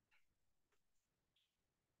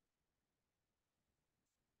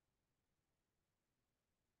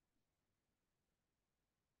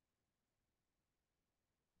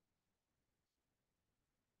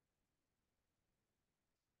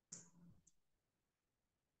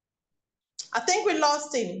 I think we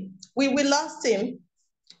lost him. We lost him.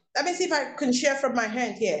 Let me see if I can share from my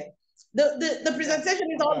hand here. The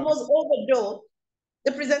presentation is almost over though.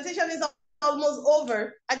 The presentation is almost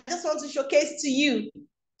over. I just want to showcase to you.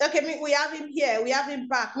 Okay, we have him here. We have him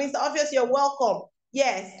back. Mr. Obvious, you're welcome.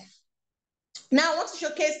 Yes. Now I want to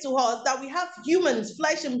showcase to us that we have humans,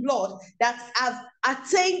 flesh and blood, that have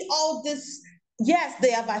attained all this. Yes, they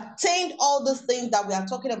have attained all these things that we are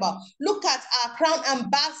talking about. Look at our crown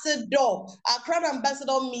ambassador. Our crown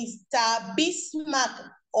ambassador, Mr. Bismarck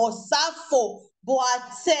or Safo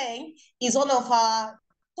Boateng, is one of our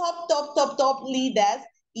top leaders.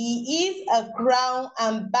 He is a crown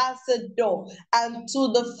ambassador. And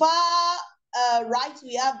to the far right,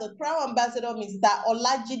 we have the crown ambassador, Mr.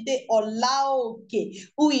 Olajide Olaoke,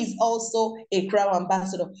 who is also a crown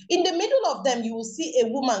ambassador. In the middle of them, you will see a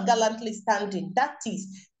woman gallantly standing. That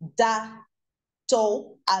is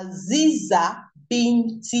Dato Aziza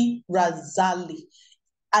Binti Razali.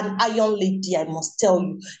 An iron lady, I must tell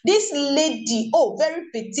you. This lady, oh, very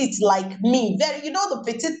petite like me. Very, you know, the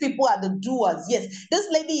petite people are the doers. Yes, this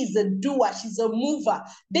lady is a doer. She's a mover.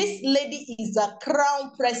 This lady is a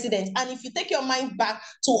crown president. And if you take your mind back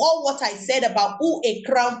to all what I said about who a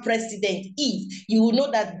crown president is, you will know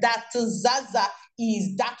that Zaza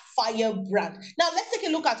is that firebrand. Now, let's take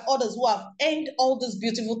a look at others who have earned all these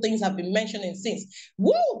beautiful things I've been mentioning since.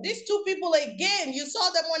 Woo, these two people again, you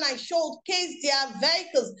saw them when I showcased their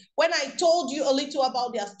vehicles, when I told you a little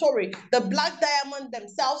about their story. The Black Diamond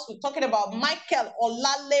themselves, we're talking about Michael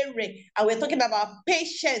Olalere, and we're talking about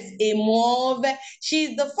Patience Emove.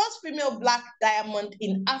 She's the first female Black Diamond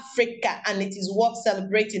in Africa, and it is worth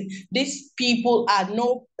celebrating. These people are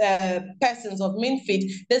no persons of mean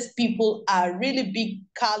feat. These people are really big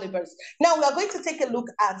calibers. Now we are going to take a look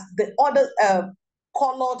at the other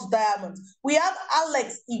colored diamonds. We have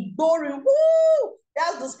Alex Igbori. Woo!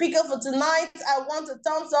 That's the speaker for tonight. I want a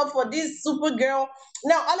thumbs up for this super girl.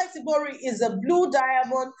 Now, Alex Igbori is a blue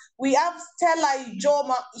diamond. We have Stella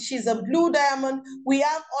Ijoma. She's a blue diamond. We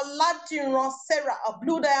have Oladinro Sarah, a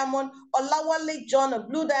blue diamond. Olawale John, a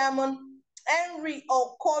blue diamond. Henry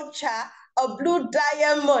Okocha, a blue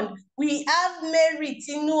diamond. We have Mary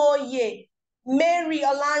Tinuoye, Mary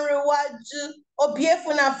Olanrewaju,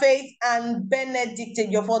 Obiefuna Faith, and Benedict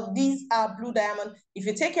Ejiofor. These are blue diamond. If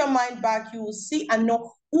you take your mind back, you will see and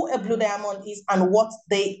know who a blue diamond is and what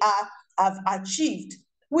they have achieved.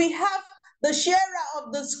 We have the sharer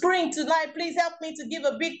of the screen tonight. Please help me to give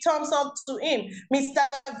a big thumbs up to him, Mr.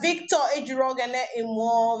 Victor Ejirogene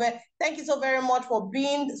Imwove. Thank you so very much for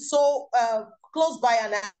being so close by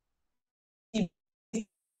and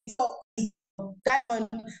diamond.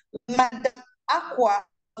 Madam Aqua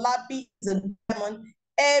Labi is a diamond.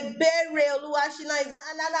 Ebere Oluwashina is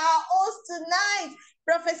and our host tonight,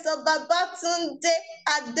 Professor Babatunde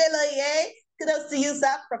Adeloye. Kudos to you,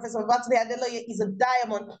 sir. Professor Babatunde Adeloye is a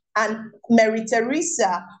diamond, and Mary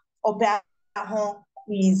Teresa Obeahon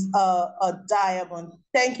is a diamond.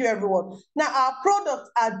 Thank you, everyone. Now, our products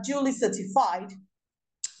are duly certified.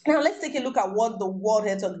 Now, let's take a look at what the World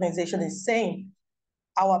Health Organization is saying.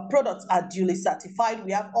 Our products are duly certified.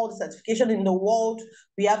 We have all the certification in the world.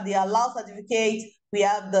 We have the Halal certificate. We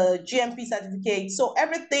have the GMP certificate. So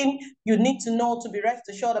everything you need to know to be rest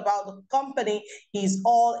assured about the company is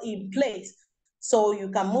all in place. So you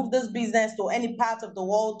can move this business to any part of the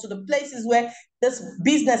world, to the places where this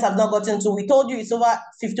business has not gotten to. We told you it's over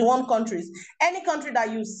 51 countries. Any country that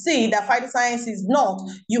you see that Phytoscience is not,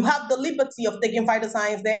 you have the liberty of taking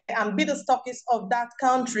Phytoscience there and be the stockist of that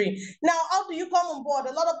country. Now, how do you come on board?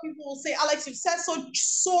 A lot of people will say, Alex, you've said so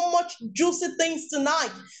much juicy things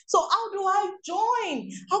tonight. So how do I join?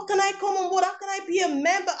 How can I come on board? How can I be a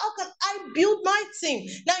member? How can I build my team?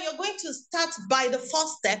 Now, you're going to start by the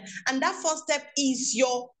first step, and that first step is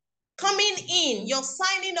your coming in, you're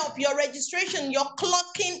signing up, your registration, you're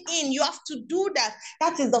clocking in. You have to do that.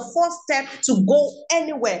 That is the first step to go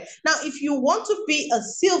anywhere. Now, if you want to be a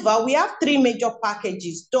silver, we have 3 major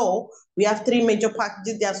packages, though. We have 3 major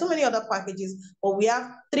packages. There are so many other packages, but we have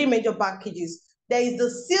 3 major packages. There is the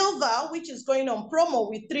silver, which is going on promo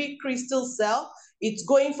with 3 crystal cell. It's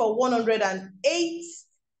going for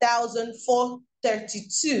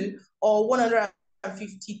 $108,432 or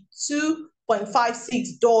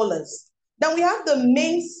 $152.56. Then we have the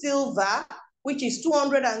main silver, which is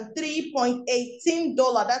 $203.18.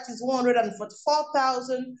 That is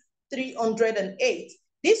 $144,308.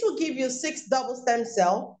 This will give you 6 double stem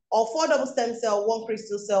cell or 4 double stem cell, 1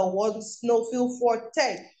 crystal cell, 1 snowfield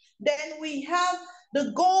forte. Then we have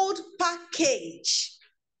the gold package.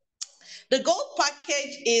 The gold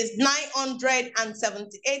package is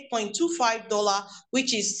 $978.25,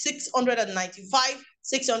 which is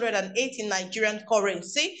 $680 Nigerian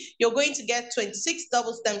currency. You're going to get 26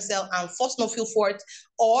 double stem cell and 4 snowfield fort,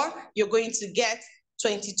 or you're going to get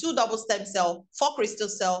 22 double stem cell, 4 crystal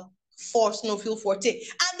cell, 4 snowfield forte.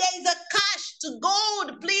 And there is a cash to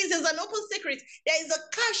gold. Please, there's an open secret. There is a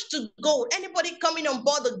cash to gold. Anybody coming on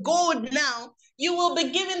board the gold now, you will be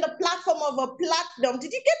given the platform of a platinum.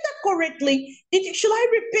 Did you get that correctly? Should I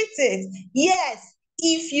repeat it? Yes.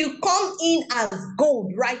 If you come in as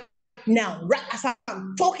gold right now, right as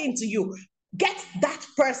I'm talking to you, get that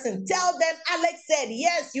person. Tell them Alex said,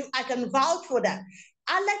 yes, I can vouch for that.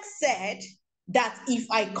 Alex said that if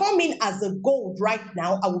I come in as a gold right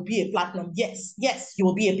now, I will be a platinum. Yes, you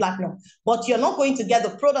will be a platinum. But you're not going to get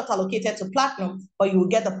the product allocated to platinum, but you will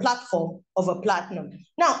get the platform of a platinum.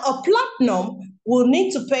 Now, a platinum will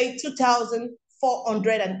need to pay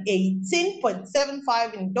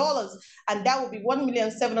 $2,418.75 in dollars, and that will be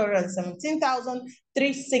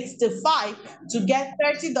 $1,717,365 to get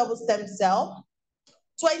 30 double stem cell,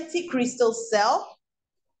 20 crystal cell,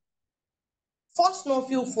 6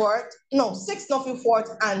 snowfield fort,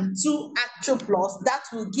 and 2 actual plus. That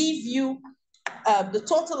will give you the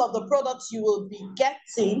total of the products you will be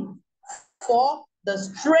getting for the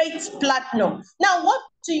straight platinum. Now, what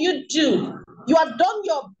do? You have done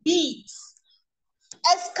your beats.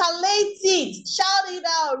 Escalate it, shout it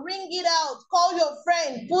out, ring it out, call your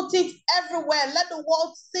friend, put it everywhere, let the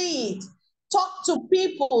world see it. Talk to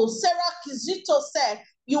people. Sarah Kizito said,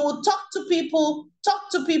 you will talk to people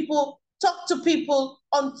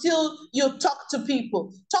until you talk to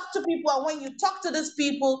people. Talk to people, and when you talk to these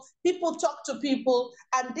people, people talk to people,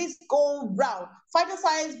 and this goes round.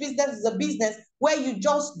 Phytoscience business is a business where you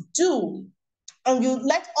just do, and you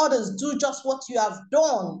let others do just what you have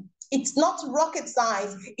done. It's not rocket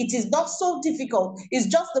science. It is not so difficult. It's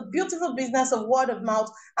just the beautiful business of word of mouth.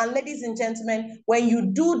 And ladies and gentlemen, when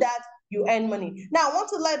you do that, you earn money. Now, I want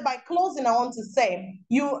to by closing, I want to say,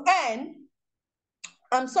 you earn.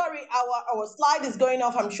 I'm sorry, our slide is going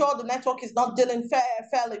off. I'm sure the network is not dealing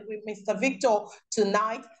fairly with Mr. Victor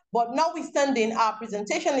tonight. But notwithstanding, our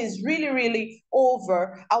presentation is really, really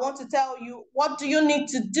over. I want to tell you, what do you need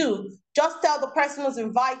to do? Just tell the person who's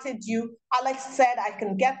invited you. Alex said, I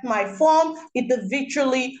can get my form, either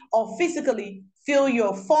virtually or physically. Fill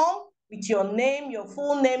your form with your name, your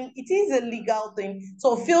full name. It is a legal thing.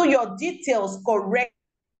 So fill your details correctly.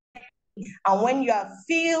 And when you have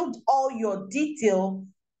filled all your details,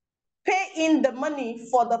 pay in the money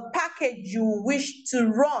for the package you wish to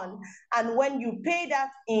run. And when you pay that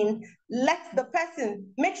in, let the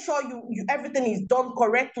person make sure everything is done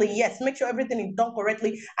correctly. Yes, make sure everything is done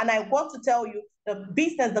correctly. And I want to tell you,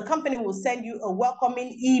 the company will send you a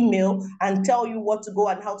welcoming email and tell you what to go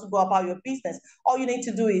and how to go about your business. All you need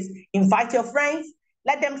to do is invite your friends,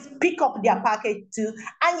 let them pick up their package too,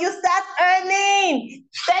 and you start earning.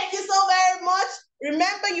 Thank you so very much.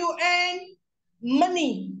 Remember, you earn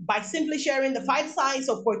money by simply sharing the Phytoscience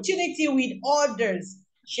opportunity with others.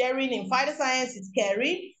 Sharing in Phytoscience is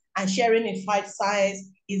caring, and sharing in Phytoscience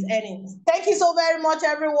is earning. Thank you so very much,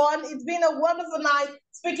 everyone. It's been a wonderful night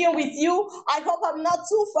speaking with you. I hope I'm not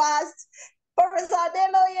too fast. Professor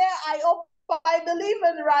Adenoye, I believe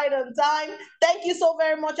in right on time. Thank you so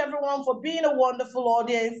very much, everyone, for being a wonderful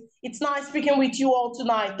audience. It's nice speaking with you all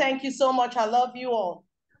tonight. Thank you so much. I love you all.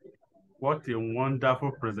 What a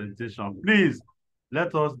wonderful presentation. Please,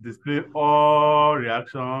 let us display all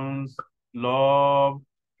reactions, love,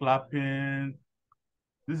 clapping.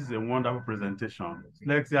 This is a wonderful presentation.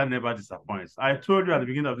 Lexia never disappoints. I told you at the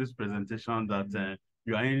beginning of this presentation that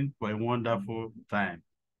you are in for a wonderful time.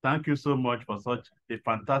 Thank you so much for such a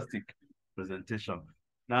fantastic presentation.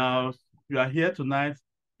 Now, you are here tonight.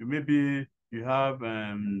 Maybe you have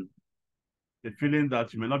the feeling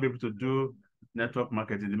that you may not be able to do network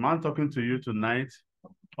marketing. The man talking to you tonight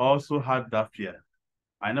also had that fear.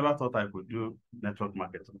 I never thought I could do network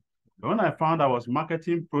marketing. But when I found I was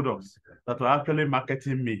marketing products that were actually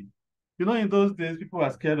marketing me, you know, in those days, people were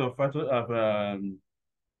scared of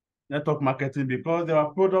network marketing because there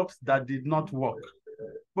were products that did not work.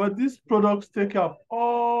 But these products take care of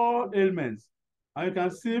all ailments. And you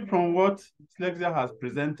can see from what Slexia has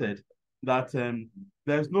presented that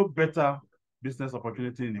there's no better business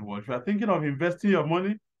opportunity in the world. If you are thinking of investing your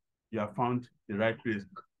money, you have found the right place.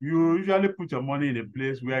 You usually put your money in a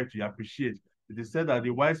place where you appreciate. It is said that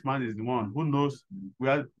the wise man is the one who knows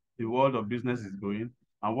where the world of business is going,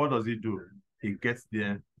 and what does he do? He gets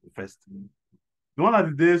there first. One of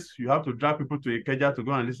the days you have to drag people to a Ikeja to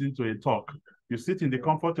go and listen to a talk. You sit in the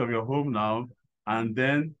comfort of your home now, and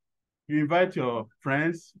then you invite your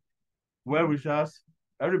friends, well-wishers,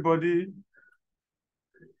 everybody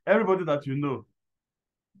that you know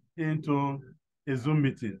into a Zoom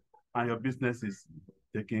meeting, and your business is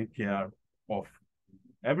taken care of.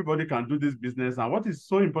 Everybody can do this business. And what is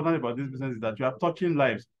so important about this business is that you are touching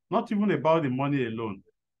lives, not even about the money alone.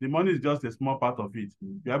 The money is just a small part of it.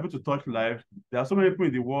 You're able to touch lives. There are so many people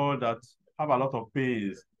in the world that have a lot of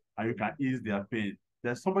pains, and you can ease their pain.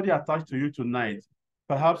 There's somebody attached to you tonight,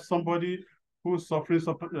 perhaps somebody who's suffering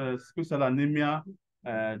sickle cell anemia,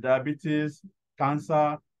 diabetes,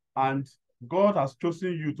 cancer, and God has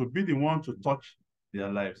chosen you to be the one to touch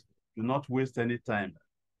their lives. Do not waste any time.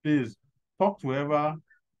 Please talk to whoever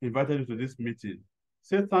invited you to this meeting.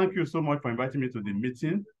 Say thank you so much for inviting me to the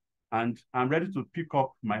meeting, and I'm ready to pick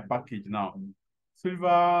up my package now.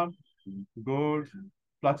 Silver, gold,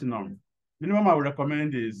 platinum. Minimum I would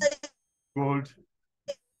recommend is gold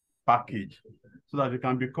package so that you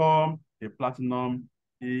can become a platinum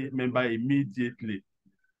member immediately.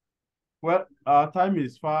 Well, our time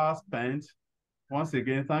is far spent. Once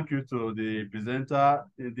again, thank you to the presenter.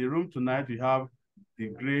 In the room tonight, we have the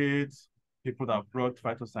great people that brought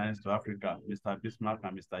Phytoscience to Africa, Mr. Bismarck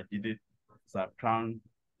and Mr. Gide, Mr. Crown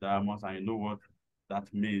Diamonds, and you know what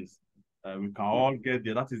that means. We can all get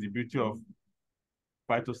there. That is the beauty of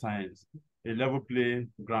Phytoscience, a level playing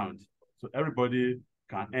ground. So everybody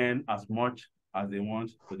can earn as much as they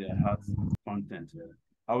want to their heart's content.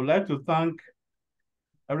 I would like to thank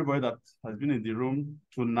everybody that has been in the room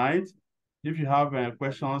tonight. If you have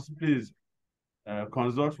questions, please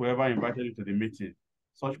consult whoever invited you to the meeting.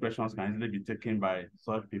 Such questions can easily be taken by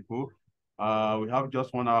such people. We have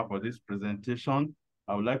just 1 hour for this presentation.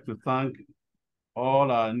 I would like to thank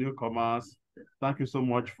all our newcomers. Thank you so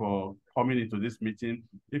much for coming into this meeting.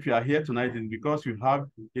 If you are here tonight, it's because you have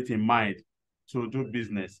it in mind to do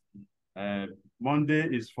business. Monday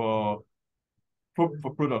is for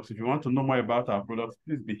products. If you want to know more about our products,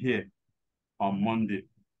 please be here on Monday.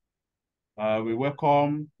 We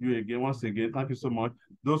welcome you again, once again. Thank you so much.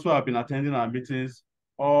 Those who have been attending our meetings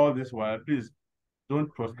all this while, please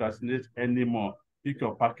don't procrastinate anymore. Pick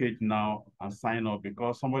your package now and sign up,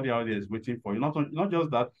 because somebody out there is waiting for you. Not just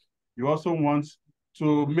that, you also want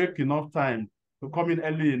to make enough time to come in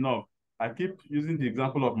early enough. I keep using the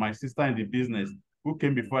example of my sister in the business who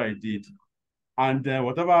came before I did. And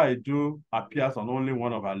whatever I do appears on only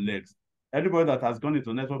one of her legs. Everybody that has gone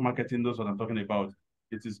into network marketing knows what I'm talking about.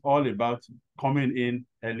 It is all about coming in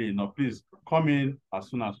early enough. Please come in as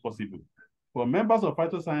soon as possible. For members of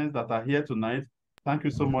Phytoscience that are here tonight, thank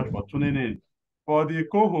you so much for tuning in. For the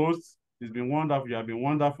co-hosts, it's been wonderful. You have been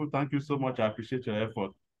wonderful. Thank you so much. I appreciate your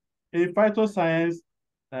effort. In Phytoscience,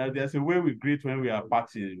 there's a way we greet when we are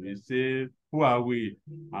partying. We say, who are we?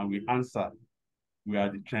 And we answer, we are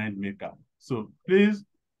the trend maker. So please,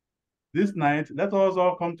 this night, let us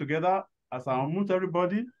all come together as I unmute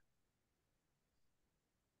everybody.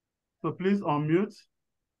 So please unmute.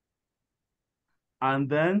 And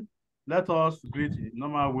then let us greet in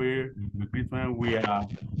normal way. We greet when we are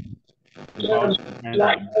about to end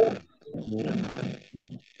our meeting.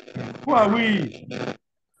 Who are we?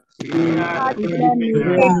 We are the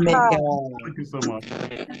Thank you so much.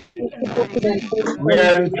 We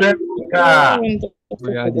are the trend maker.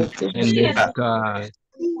 We are the trend makers.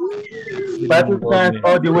 Phytoscience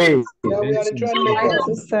all the way. We are the trend makers.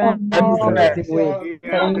 Phytoscience We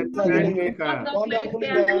are the trend makers. Wonderful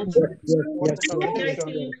event. Wonderful. Thank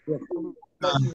you.